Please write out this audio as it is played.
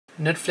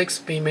Netflix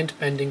payment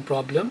pending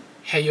problem.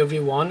 Hey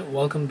everyone,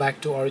 welcome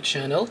back to our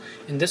channel.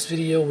 In this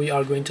video we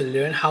are going to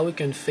learn how we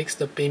can fix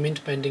the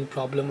payment pending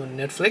problem on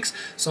Netflix,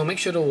 so make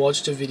sure to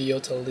watch the video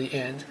till the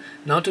end.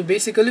 Now, to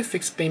basically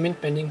fix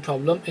payment pending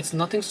problem, it's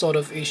nothing sort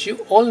of issue.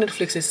 All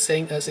Netflix is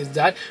saying us is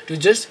that to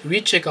just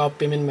recheck our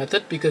payment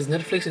method, because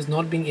Netflix is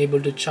not being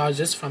able to charge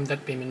us from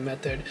that payment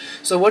method.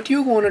 So what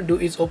you want to do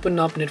is open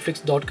up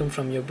netflix.com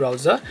from your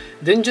browser,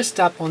 then just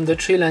tap on the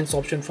three lines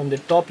option from the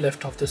top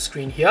left of the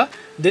screen here.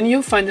 Then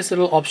you'll find this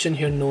little option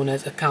here known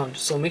as account,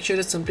 so make sure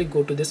to simply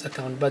go to this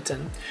account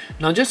button.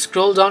 Now just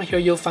scroll down here,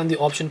 you'll find the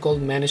option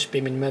called manage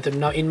payment method.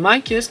 Now in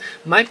my case,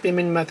 my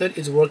payment method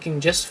is working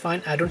just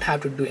fine. I don't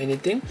have to do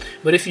anything.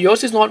 But if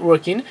yours is not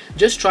working,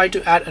 just try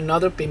to add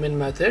another payment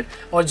method,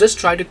 or just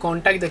try to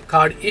contact the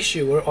card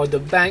issuer or the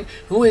bank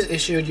who is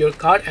issued your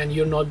card and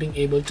you're not being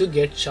able to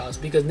get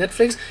charged, because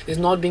Netflix is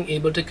not being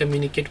able to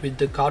communicate with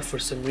the card for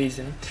some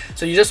reason.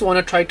 So you just want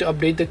to try to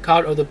update the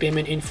card or the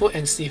payment info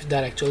and see if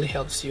that actually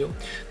helps you.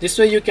 This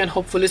way you can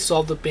hopefully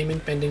solve the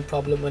payment pending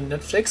problem on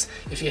Netflix.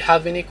 If you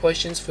have any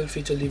questions, feel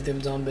free to leave them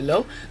down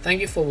below. Thank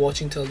you for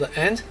watching till the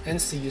end,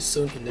 and see you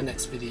soon in the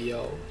next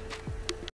video.